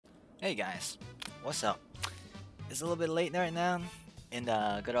Hey guys, what's up? It's a little bit late right now in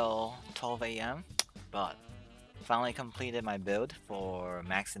the good old 12 a.m. but finally completed my build for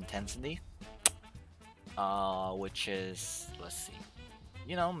max intensity. Which is, let's see,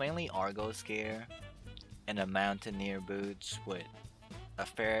 mainly Argos gear and a Mountaineer boots with a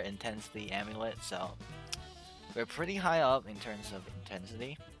fair intensity amulet. So we're pretty high up in terms of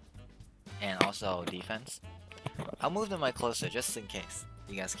intensity and also defense. I'll move the mic closer just in case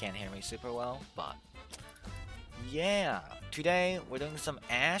you guys can't hear me super well, but yeah, today we're doing some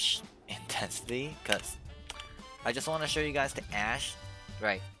Ash intensity because I just want to show you guys the Ash.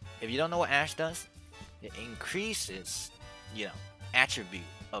 Right, if you don't know what Ash does, it increases, attribute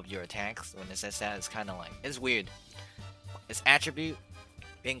of your attacks. When it says that, it's kind of like, it's weird. It's attribute,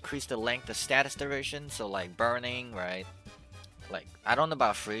 increase the length of status duration, so like burning, right? Like, I don't know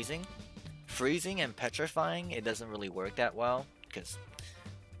about freezing. Freezing and petrifying, it doesn't really work that well because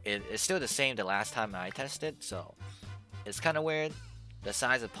it's still the same the last time I tested, so it's kind of weird. The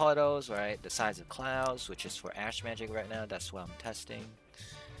size of puddles, right? The size of clouds, which is for Ash Magic right now, that's what I'm testing.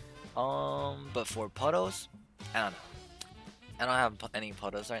 But for puddles, I don't know. I don't have any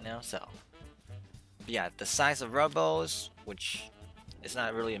puddles right now, so. But yeah, the size of rubbles, which is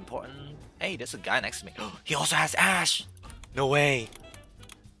not really important. Hey, there's a guy next to me. He also has Ash! No way!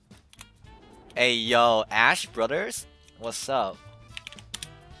 Hey, yo, Ash Brothers? What's up?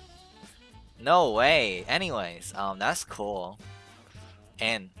 No way. Anyways, that's cool.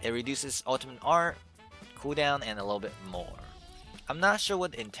 And it reduces ultimate art, cooldown, and a little bit more. I'm not sure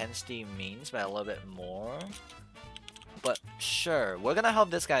what intensity means by a little bit more. But sure, we're gonna help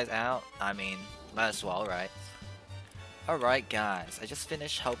this guy out. I mean, might as well, right? Alright guys, I just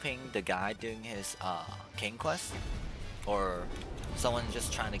finished helping the guy doing his king quest. Or someone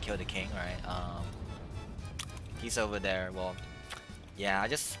just trying to kill the king, right? He's over there. Well, yeah,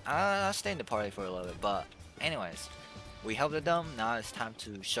 I'll stay in the party for a little bit, but anyways, we helped them. Now it's time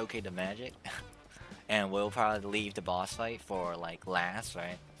to showcase the magic, and we'll probably leave the boss fight for like last,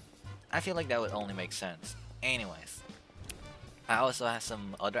 right? I feel like that would only make sense. Anyways, I also have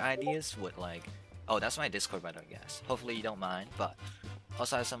some other ideas with like, oh, that's my Discord by the way, guys. Hopefully you don't mind, but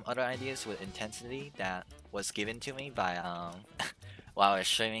also have some other ideas with intensity that was given to me by while I was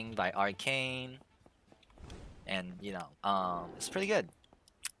streaming by Arcane. And it's pretty good.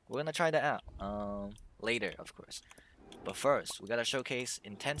 We're gonna try that out later, of course. But first, we gotta showcase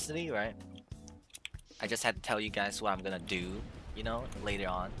intensity, right? I just had to tell you guys what I'm gonna do, later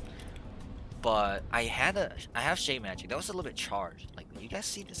on. But I have Shade Magic. That was a little bit charged. Like, you guys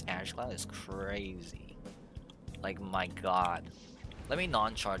see this Ash Cloud is crazy. Like, my god. Let me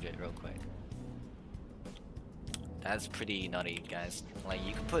non-charge it real quick. That's pretty nutty, guys. Like,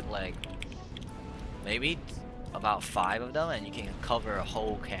 you could put like maybe about 5 of them and you can cover a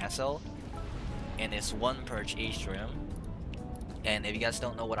whole castle, and it's 1 per each room. And if you guys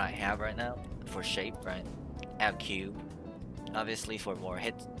don't know what I have right now for shape, right, I have cube, obviously, for more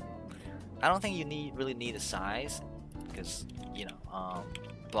hits. I don't think you really need a size because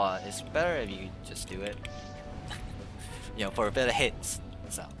but it's better if you just do it for better hits.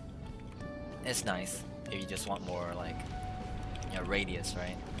 So it's nice if you just want more like radius,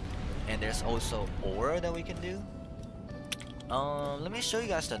 right? And there's also aura that we can do. Let me show you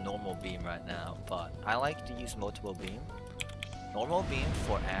guys the normal beam right now, but I like to use multiple beam. Normal beam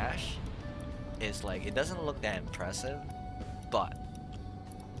for Ash is like, it doesn't look that impressive, but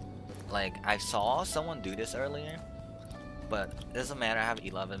like I saw someone do this earlier, but it doesn't matter, I have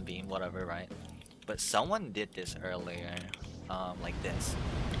 11 beam, whatever, right? But someone did this earlier, like this.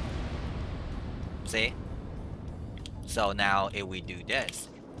 See? So now if we do this,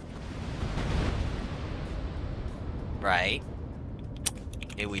 right?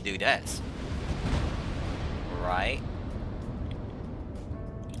 If we do this, right?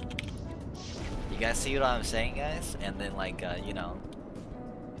 You guys see what I'm saying, guys? And then like,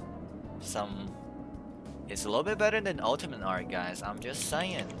 it's a little bit better than Ultimate Art, guys. I'm just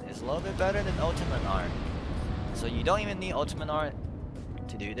saying, it's a little bit better than Ultimate Art. So you don't even need Ultimate Art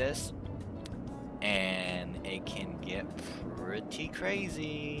to do this, and it can get pretty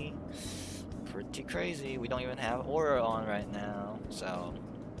crazy. Pretty crazy. We don't even have aura on right now, so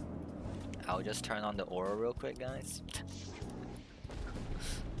I'll just turn on the aura real quick, guys.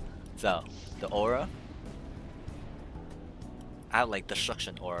 So the aura, I have like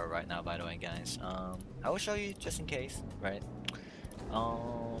destruction aura right now, by the way, guys. I will show you just in case, right?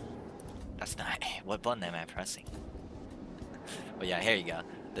 That's not what button am I pressing? But yeah, here you go.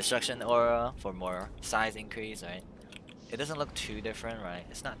 Destruction aura for more size increase, right? It doesn't look too different, right?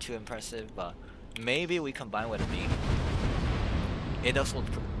 It's not too impressive, but maybe we combine with a beam. It does look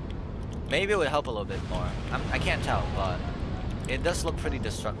Maybe it would help a little bit more. I can't tell, but it does look pretty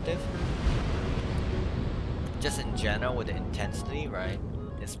destructive. Just in general with the intensity, right?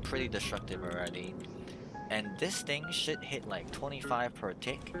 It's pretty destructive already. And this thing should hit like 25 per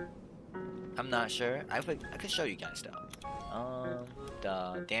tick. I'm not sure. I could show you guys though.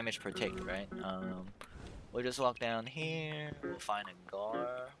 The damage per tick, right? We'll just walk down here. We'll find a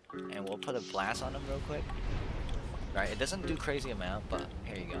Gar, and we'll put a blast on him real quick. Right? It doesn't do crazy amount, but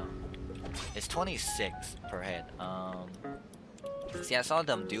here you go. It's 26 per hit. See, I saw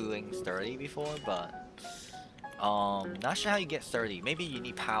them doing 30 before, but not sure how you get 30. Maybe you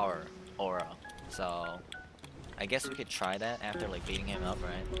need power aura. So I guess we could try that after like beating him up,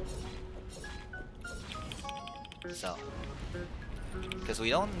 right? So, because we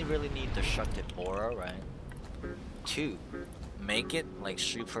don't really need destructive aura, right? To make it like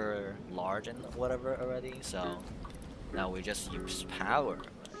super large and whatever already. So now we just use power. Right?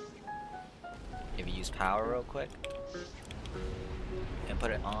 If you use power real quick and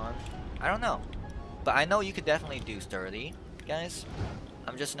put it on, I don't know, but I know you could definitely do 30, guys.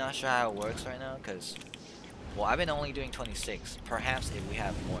 I'm just not sure how it works right now, because well, I've been only doing 26. Perhaps if we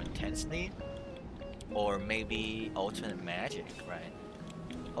have more intensity, or maybe ultimate magic, right?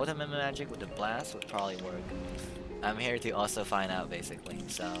 Ultimate magic with the blast would probably work. I'm here to also find out, basically.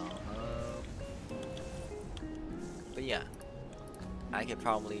 So, but yeah, I could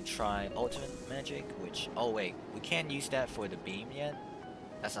probably try ultimate magic. Which, oh wait, we can't use that for the beam yet.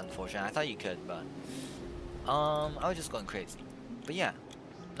 That's unfortunate. I thought you could, but I was just going crazy. But yeah,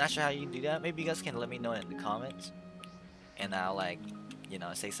 not sure how you do that. Maybe you guys can let me know in the comments, and I'll like, you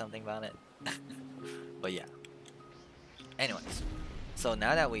know, say something about it. But yeah. Anyways, so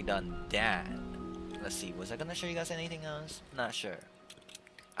now that we done that, let's see. Was I gonna show you guys anything else? Not sure.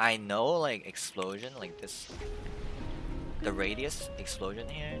 I know like explosion, like this, the radius explosion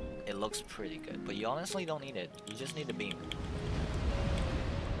here, it looks pretty good. But you honestly don't need it. You just need the beam.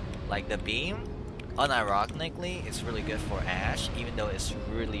 Like the beam, unironically, it's really good for Ash, even though it's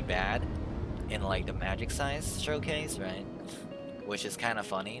really bad in like the magic size showcase, right? Which is kind of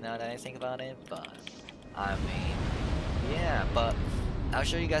funny now that I think about it, but I mean, yeah, but I'll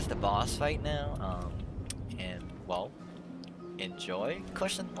show you guys the boss fight now, and well, enjoy,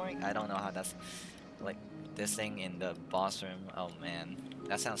 question mark? I don't know how that's, like, this thing in the boss room, oh man,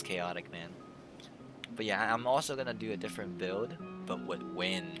 that sounds chaotic, man. But yeah, I'm also gonna do a different build, but with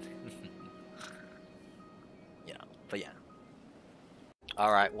wind. Yeah, but yeah.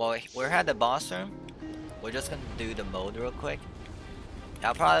 Alright, well, we're at the boss room. We're just gonna do the mode real quick.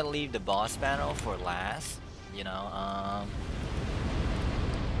 I'll probably leave the boss battle for last, you know,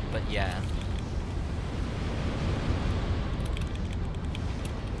 but yeah.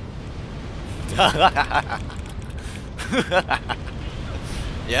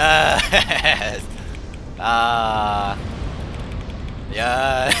 Yes!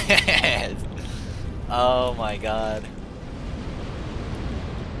 Yes! Oh my god.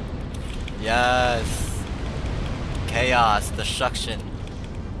 Yes! Chaos, destruction.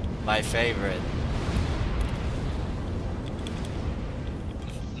 My favorite.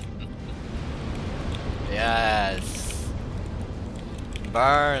 Yes.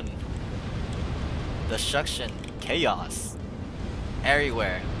 Burn. Destruction. Chaos.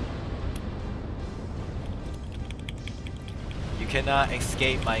 Everywhere. You cannot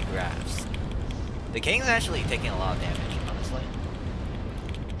escape my grasp. The king's actually taking a lot of damage, honestly.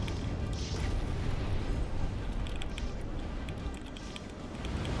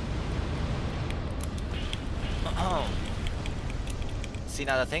 See,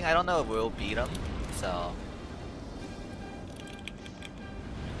 now the thing, I don't know if we'll beat him, so...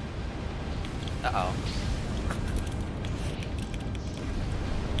 Uh-oh.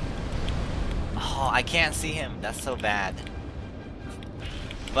 Oh, I can't see him. That's so bad.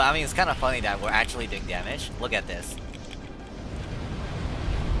 But I mean, it's kind of funny that we're actually doing damage. Look at this.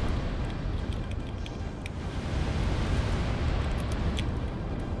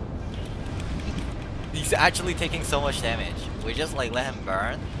 He's actually taking so much damage. We just like let him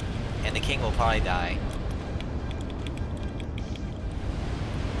burn, and the king will probably die.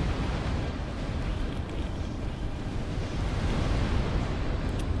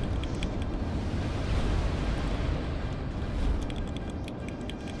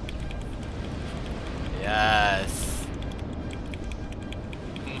 Yes.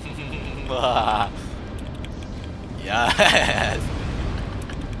 Yes.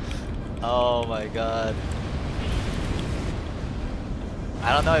 Oh my god.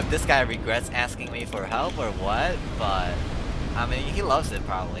 I don't know if this guy regrets asking me for help or what, but I mean, he loves it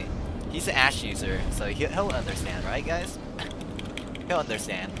probably. He's an Ash user, so he'll understand, right guys? He'll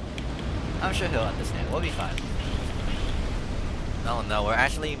understand. I'm sure he'll understand. We'll be fine. Oh no, we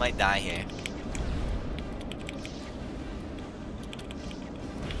actually might die here.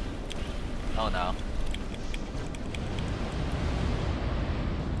 Oh no.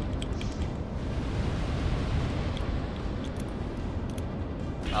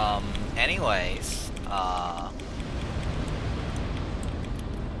 Anyways,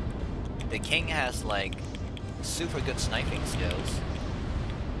 the king has like super good sniping skills.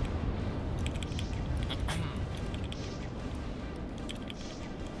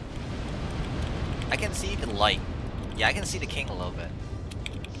 I can see the light. Yeah, I can see the king a little bit.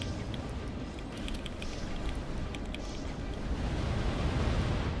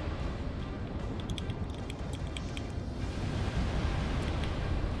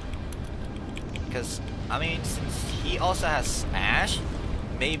 Because, I mean, since he also has Ash,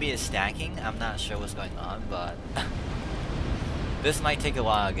 maybe it's stacking. I'm not sure what's going on, but this might take a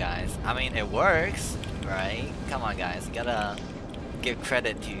while, guys. I mean, it works, right? Come on, guys. You gotta give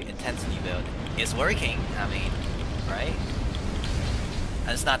credit to intensity build. It's working, I mean, right?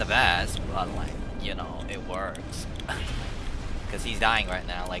 And it's not the best, but like, you know, it works. Because he's dying right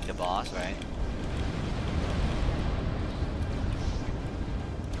now, like the boss, right?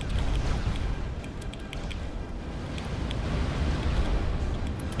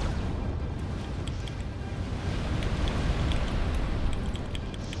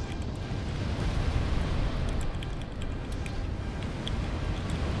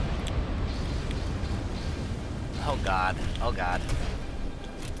 Oh god, oh god.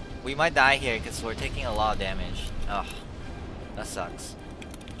 We might die here because we're taking a lot of damage. Ugh, that sucks.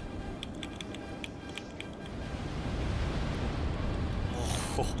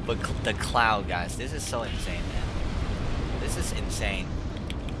 Oh, but the cloud, guys, this is so insane, man. This is insane.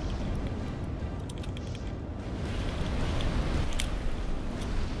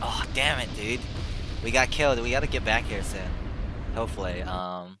 Oh, damn it, dude. We got killed. We gotta get back here soon. Hopefully,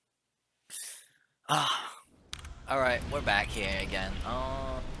 Alright, we're back here again.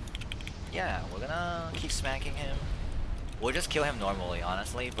 Yeah, we're gonna keep smacking him. We'll just kill him normally,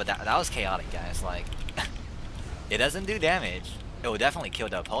 honestly, but that was chaotic, guys. Like, it doesn't do damage. It will definitely kill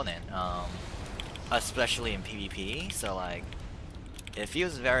the opponent, especially in PvP, so like, it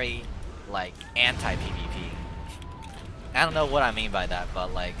feels very, like, anti-PvP. I don't know what I mean by that,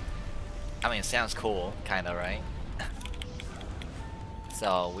 but like, I mean, it sounds cool, kinda, right?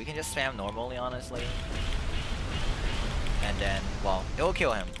 So, we can just spam normally, honestly. And then, well, it will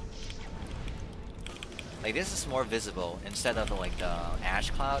kill him. Like, this is more visible instead of like the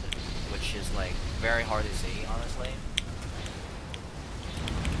ash cloud, which is like very hard to see, honestly.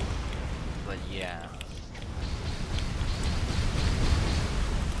 But yeah.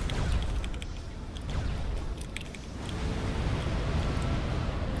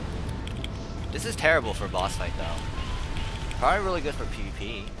 This is terrible for boss fight though. Probably really good for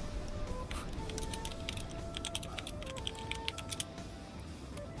PvP.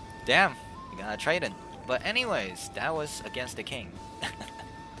 Damn, you gotta trade it. But anyways, that was against the king.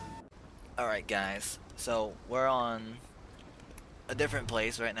 Alright guys, so we're on a different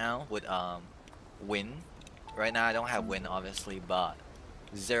place right now with Win. Right now I don't have Win obviously, but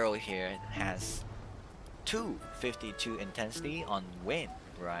Zero here has 252 intensity on Win,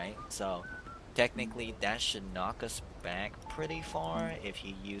 right? So technically that should knock us back pretty far if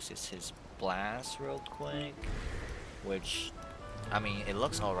he uses his blast real quick, which, I mean, it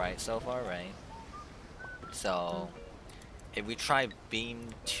looks alright so far, right? So, if we try Beam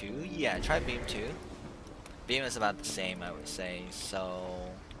 2, yeah, try Beam 2. Beam is about the same, I would say,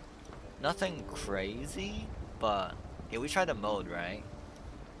 so nothing crazy, but if we try the mode, right?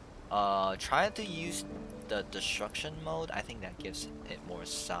 Try to use the destruction mode. I think that gives it more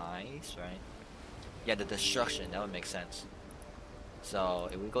size, right? Yeah, the destruction, that would make sense. So,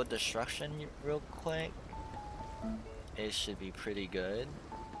 if we go destruction real quick, it should be pretty good.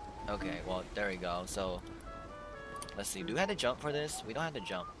 Okay, well, there we go. So, let's see. Do we have to jump for this? We don't have to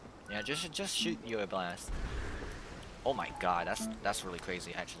jump. Yeah, just shoot your blast. Oh my god, that's really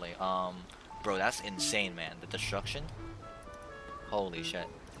crazy, actually. Bro, that's insane, man. The destruction. Holy shit.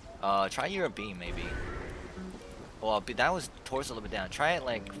 Try your beam, maybe. Well, that was towards a little bit down. Try it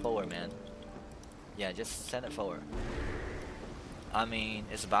like forward, man. Yeah, just send it forward. I mean,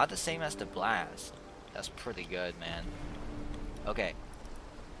 it's about the same as the blast. That's pretty good, man. Okay.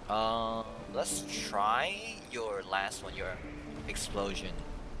 Let's try your last one, your explosion.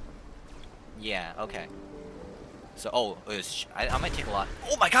 Yeah, okay. So, oh, I might take a lot.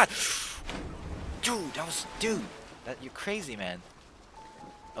 Oh my god! Dude, you're crazy, man.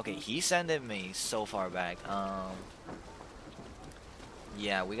 Okay, he sent me so far back.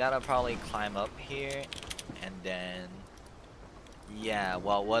 Yeah, we gotta probably climb up here, and then yeah,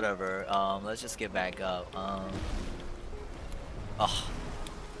 well, whatever. Let's just get back up. Oh,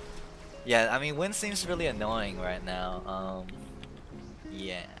 yeah. I mean, wind seems really annoying right now.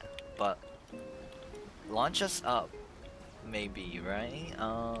 Yeah, but launch us up, maybe, right?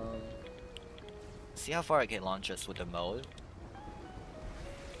 See how far I can launch us with the mode.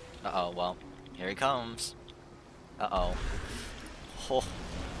 Uh-oh, well, here he comes. Uh-oh. Oh,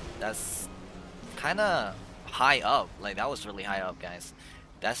 that's kind of high up. Like, that was really high up, guys.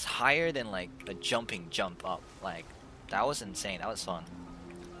 That's higher than, like, a jumping jump up. Like, that was insane. That was fun.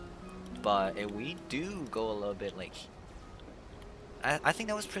 But if we do go a little bit, like... I think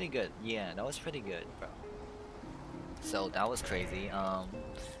that was pretty good. Yeah, that was pretty good, bro. So, that was crazy.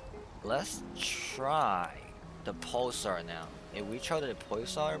 Let's try the pulsar now. If we try the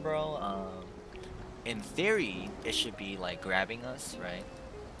pulsar, bro, in theory, it should be, like, grabbing us, right?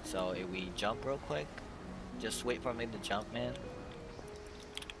 So, if we jump real quick, just wait for me to jump, man.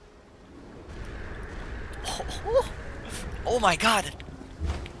 Oh, oh my god!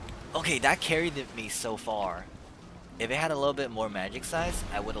 Okay, that carried me so far. If it had a little bit more magic size,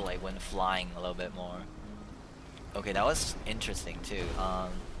 I would've like went flying a little bit more. Okay, that was interesting too.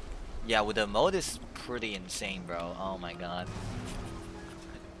 Yeah, with the mode is pretty insane, bro. Oh my god.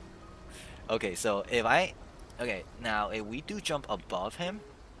 Okay, so okay, now if we do jump above him,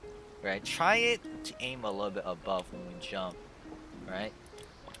 right? Try it to aim a little bit above when we jump, right?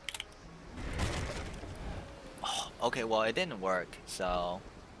 Oh, okay, well it didn't work, so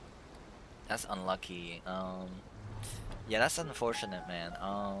that's unlucky. Yeah, that's unfortunate, man.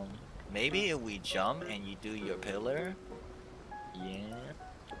 Maybe if we jump and you do your pillar, yeah.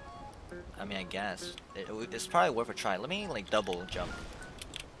 I mean, I guess it's probably worth a try. Let me like double jump,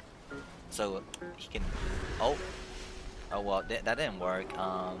 so he can. Oh, oh well, that didn't work.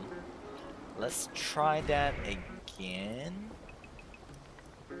 Let's try that again.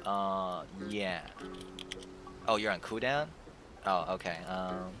 Yeah. Oh, you're on cooldown? Oh, okay.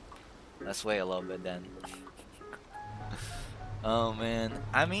 Let's wait a little bit then. Oh man,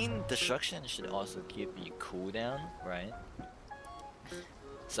 I mean destruction should also give you cooldown, right?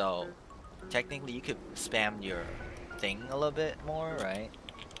 So technically you could spam your thing a little bit more, right?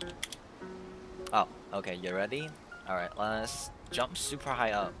 Oh, okay, you ready? Alright, let's jump super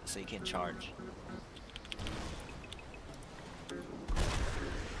high up so you can charge.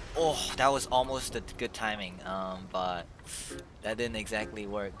 Oh, that was almost a good timing, but that didn't exactly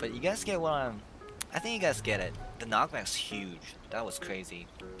work. But you guys get what I think you guys get it. The knockback's huge. That was crazy.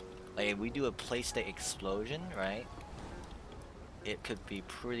 Like if we do a plastic explosion, right? It could be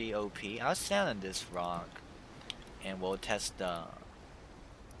pretty OP. I'll stand on this rock and we'll test the,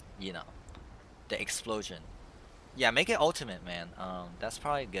 you know, the explosion. Yeah, make it ultimate, man. That's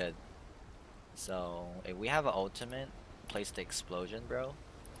probably good. So if we have an ultimate, place the explosion, bro.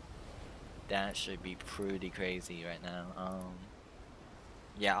 That should be pretty crazy right now.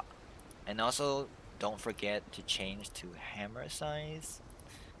 Yeah, and also don't forget to change to hammer size.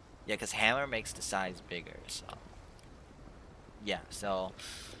 Yeah, because hammer makes the size bigger. So yeah, so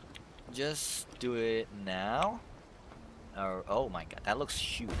just do it now. Or oh my god, that looks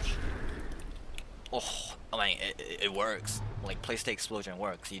huge. Oh, I mean it works. Like place the explosion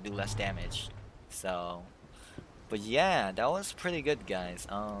works. You do less damage. So, but yeah, that was pretty good, guys.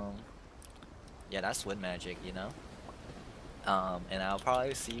 Yeah, that's wind magic, you know. And I'll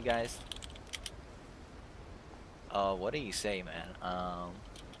probably see you guys. What do you say, man?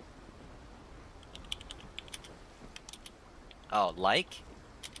 Oh, like?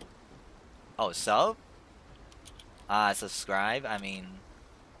 Oh, sub? Subscribe? I mean,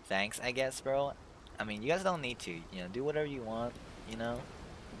 thanks, I guess, bro. I mean, you guys don't need to, you know, do whatever you want, you know?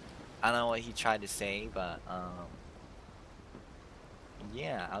 I don't know what he tried to say, but,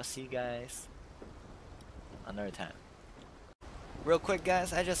 yeah, I'll see you guys another time. Real quick,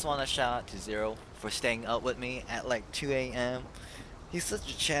 guys, I just want to shout out to Zero for staying up with me at like 2 a.m. He's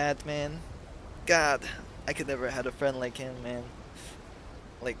such a Chad, man. God, I could never had a friend like him, man.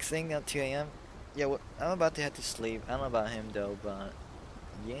 Like, staying up 2 a.m. Yeah, well, I'm about to head to sleep. I don't know about him, though, but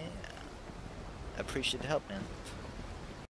yeah. I appreciate the help, man.